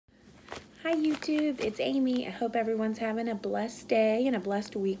Hi YouTube, it's Amy. I hope everyone's having a blessed day and a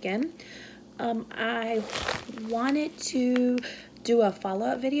blessed weekend. I wanted to do a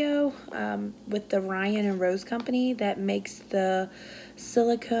follow-up video with the Ryan and Rose company that makes the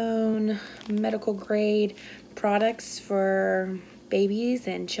silicone medical grade products for babies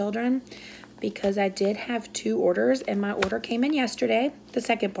and children, because I did have 2 orders and my order came in yesterday, the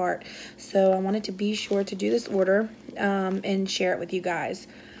second part. So I wanted to be sure to do this order and share it with you guys.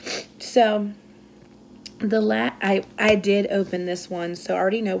 So I did open this one, so I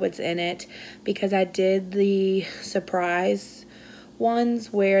already know what's in it because I did the surprise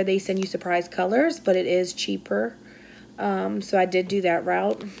ones where they send you surprise colors, but it is cheaper. So I did do that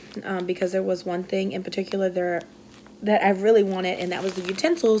route because there was one thing in particular there that I really wanted, and that was the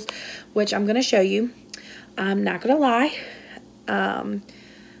utensils, which I'm going to show you. I'm not going to lie. I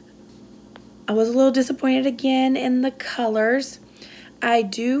was a little disappointed again in the colors. I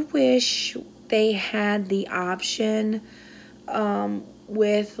do wish they had the option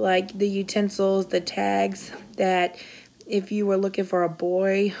with like the utensils, the tags, that if you were looking for a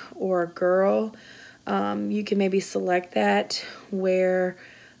boy or a girl, you can maybe select that where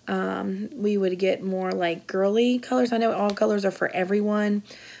we would get more like girly colors. I know all colors are for everyone,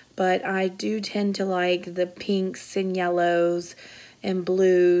 but I do tend to like the pinks and yellows and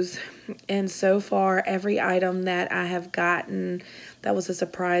blues. And so far, every item that I have gotten that was a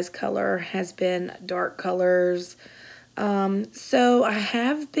surprise color has been dark colors. So I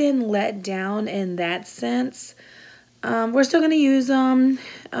have been let down in that sense. We're still going to use them.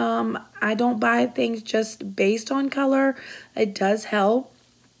 I don't buy things just based on color. It does help.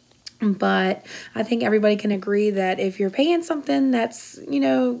 But I think everybody can agree that if you're paying something that's,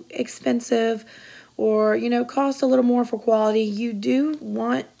 expensive or, costs a little more for quality, you do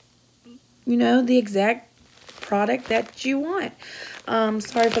want, the exact product that you want.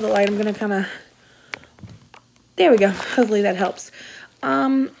 Sorry for the light. I'm going to kind of, there we go. Hopefully that helps.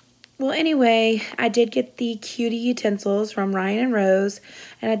 Well, anyway, I did get the Cutie utensils from Ryan and Rose,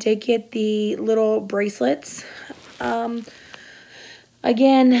 and I did get the little bracelets.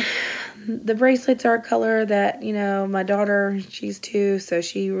 Again, the bracelets are a color that, my daughter, she's 2, so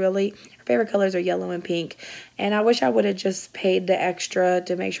her favorite colors are yellow and pink. And I wish I would have just paid the extra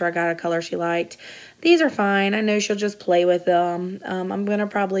to make sure I got a color she liked. These are fine. I know she'll just play with them. I'm going to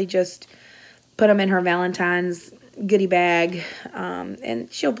probably just put them in her Valentine's goodie bag,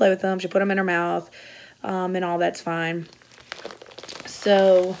 and she'll play with them. She'll put them in her mouth, and all that's fine.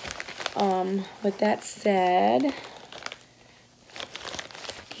 So, with that said,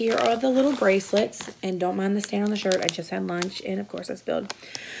 here are the little bracelets, and don't mind the stain on the shirt. I just had lunch, and of course I spilled.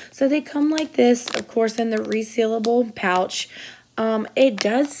 So they come like this, of course, in the resealable pouch. It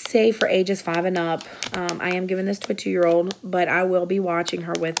does say for ages 5 and up. I am giving this to a 2-year-old, but I will be watching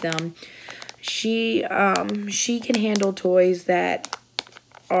her with them. She can handle toys that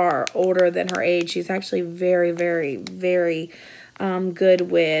are older than her age. She's actually very, very, very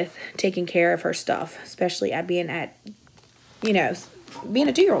good with taking care of her stuff, especially at being a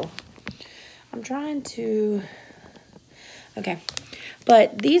 2-year-old. I'm trying to, okay.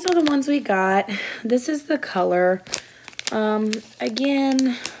 But these are the ones we got. This is the color.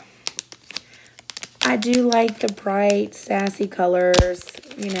 Again, I do like the bright, sassy colors,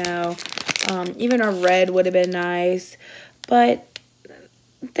 even a red would have been nice. But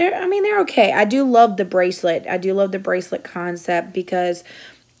they're okay. I do love the bracelet. I do love the bracelet concept because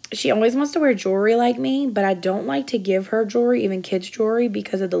she always wants to wear jewelry like me, but I don't like to give her jewelry, even kids jewelry,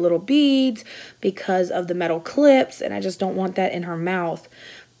 because of the little beads, because of the metal clips, and I just don't want that in her mouth.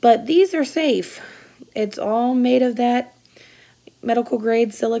 But these are safe. It's all made of that medical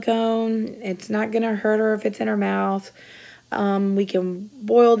grade silicone. It's not going to hurt her if it's in her mouth. We can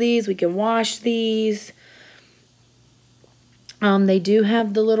boil these. We can wash these. They do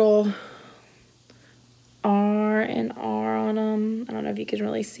have the little R and R on them. I don't know if you can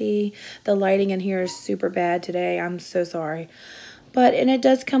really see. The lighting in here is super bad today. I'm so sorry. And it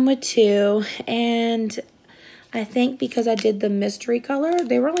does come with 2. And I think because I did the mystery color,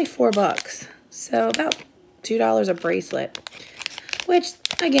 they were only $4. So about $2 a bracelet. Which,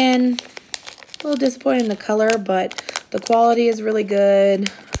 again, a little disappointed in the color, but the quality is really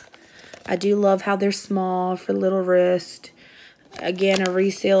good. I do love how they're small for little wrist. Again, a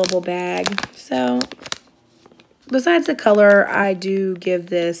resealable bag. So, besides the color, I do give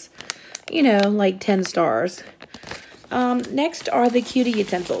this, like 10 stars. Next are the Cutie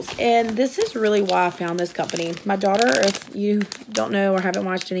utensils. And this is really why I found this company. My daughter, if you don't know or haven't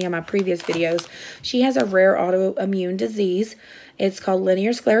watched any of my previous videos, she has a rare autoimmune disease. It's called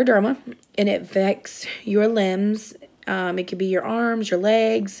linear scleroderma, and it affects your limbs. It could be your arms, your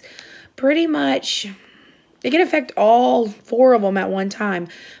legs, pretty much, it can affect all 4 of them at one time.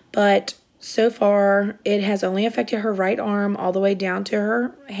 But so far, it has only affected her right arm all the way down to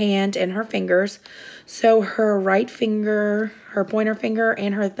her hand and her fingers. So her right finger, her pointer finger,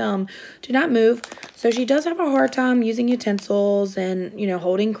 and her thumb do not move. So she does have a hard time using utensils and, you know,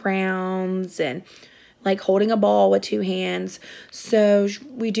 holding crowns and like holding a ball with 2 hands. So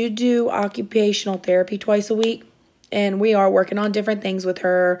we do occupational therapy twice a week. And we are working on different things with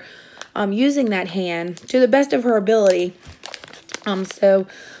her using that hand to the best of her ability. So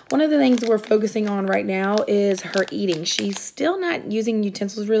one of the things we're focusing on right now is her eating. She's still not using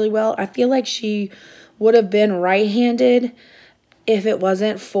utensils really well. I feel like she would have been right-handed if it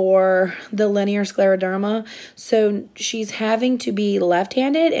wasn't for the linear scleroderma. So she's having to be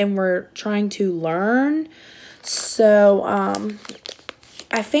left-handed, and we're trying to learn. So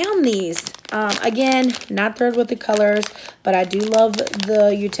I found these. Again, not thrilled with the colors, but I do love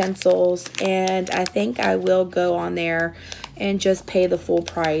the utensils, and I think I will go on there and just pay the full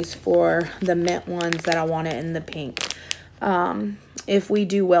price for the mint ones that I wanted in the pink. If we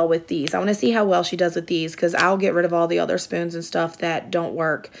do well with these. I want to see how well she does with these, because I'll get rid of all the other spoons and stuff that don't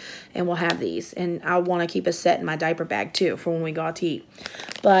work, and we'll have these. And I want to keep a set in my diaper bag too for when we go out to eat.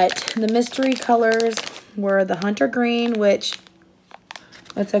 But the mystery colors were the hunter green, which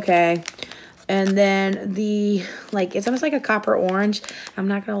that's okay. And then the, like, it's almost like a copper orange. I'm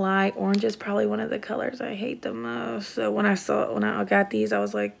not gonna lie, orange is probably one of the colors I hate the most. So when I got these, I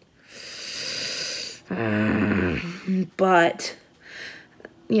was like, but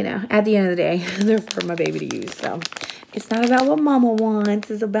you know, at the end of the day, they're for my baby to use. So it's not about what mama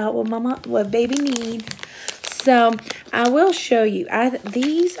wants, it's about what baby needs. So I will show you.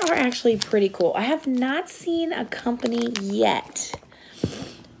 These are actually pretty cool. I have not seen a company yet.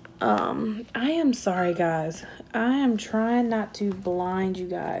 I am sorry, guys. I am trying not to blind you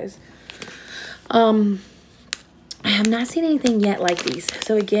guys. I have not seen anything yet like these.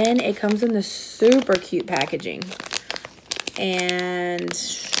 So again, it comes in the super cute packaging. And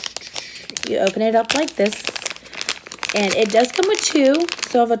you open it up like this. And it does come with 2.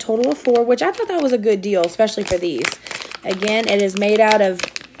 So I have a total of 4, which I thought that was a good deal, especially for these. Again, it is made out of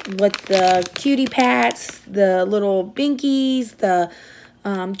with the Cutie Pats, the little Binkies, the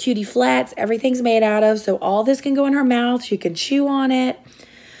Cutie Flats, everything's made out of. So all this can go in her mouth. She can chew on it.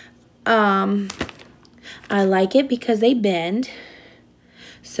 I like it because they bend.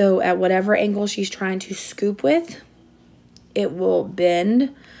 So at whatever angle she's trying to scoop with, it will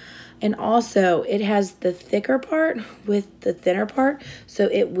bend. And also it has the thicker part with the thinner part, so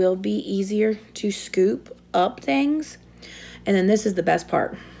it will be easier to scoop up things. And then this is the best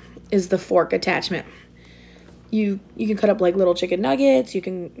part, is the fork attachment. You can cut up like little chicken nuggets, you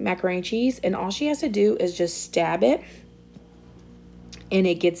can macaroni and cheese, and all she has to do is just stab it and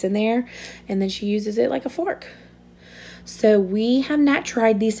it gets in there, and then she uses it like a fork. So we have not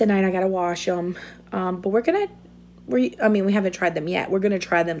tried these tonight. I gotta wash them, but we haven't tried them yet. We're gonna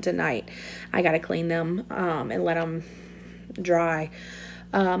try them tonight. I gotta clean them and let them dry.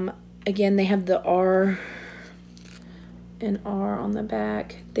 Again, they have the R and R on the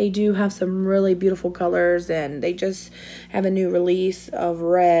back. They do have some really beautiful colors, and they just have a new release of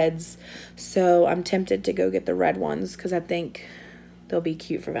reds. So I'm tempted to go get the red ones because I think they'll be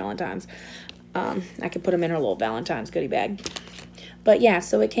cute for Valentine's. I could put them in her little Valentine's goodie bag. But yeah,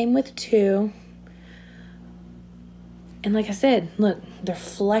 so it came with 2. And like I said, look, they're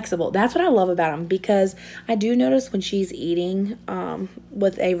flexible. That's what I love about them, because I do notice when she's eating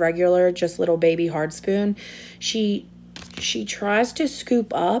with a regular, just little baby hard spoon, she tries to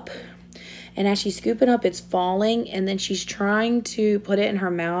scoop up, and as she's scooping up, it's falling, and then she's trying to put it in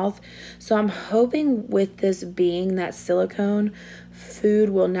her mouth. So I'm hoping with this being that silicone, food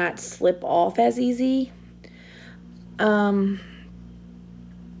will not slip off as easy.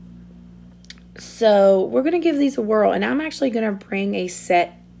 So we're going to give these a whirl, and I'm actually going to bring a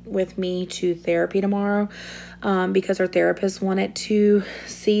set with me to therapy tomorrow because our therapist wanted to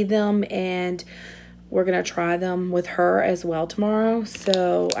see them, and we're going to try them with her as well tomorrow.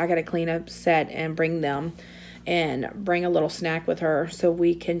 So I got to clean up set and bring them, and bring a little snack with her so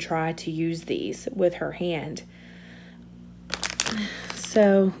we can try to use these with her hand.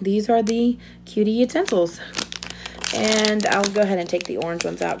 So these are the Cutie utensils. And I'll go ahead and take the orange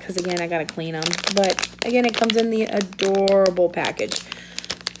ones out because, again, I got to clean them. But, again, it comes in the adorable package.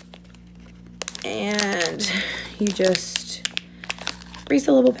 And you just grease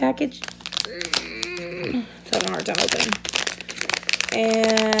the little package. It's having a hard time opening.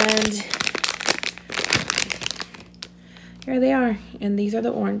 And here they are. And these are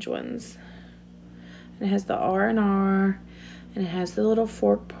the orange ones. And it has the R and R. And it has the little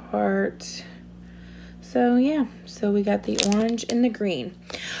fork part. part. So yeah, so we got the orange and the green.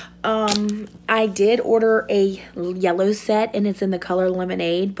 I did order a yellow set and it's in the color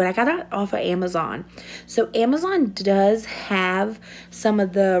lemonade, but I got it off of Amazon. So Amazon does have some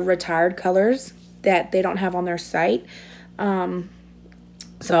of the retired colors that they don't have on their site. So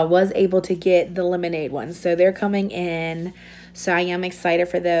I was able to get the lemonade ones. So they're coming in. So I am excited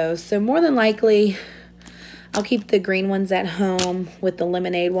for those. So more than likely, I'll keep the green ones at home with the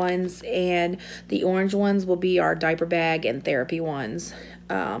lemonade ones, and the orange ones will be our diaper bag and therapy ones.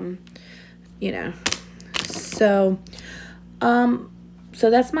 You know, so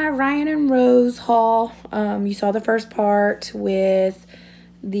that's my Ryan and Rose haul. You saw the first part with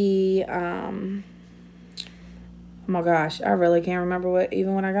the, oh my gosh, I really can't remember what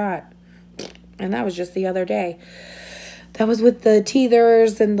I got. And that was just the other day. That was with the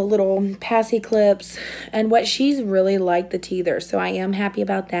teethers and the little passy clips, and what she's really liked the teethers. So I am happy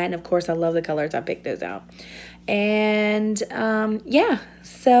about that. And of course, I love the colors. I picked those out. And yeah,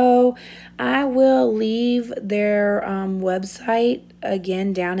 so I will leave their website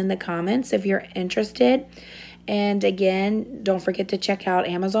again down in the comments if you're interested. And again, don't forget to check out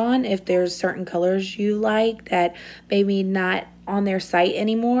Amazon if there's certain colors you like that maybe not on their site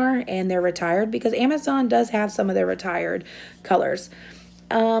anymore and they're retired, because Amazon does have some of their retired colors.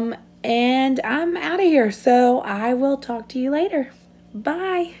 And I'm out of here, so I will talk to you later.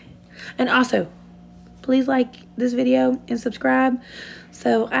 Bye. And also, please like this video and subscribe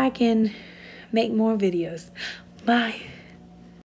so I can make more videos. Bye.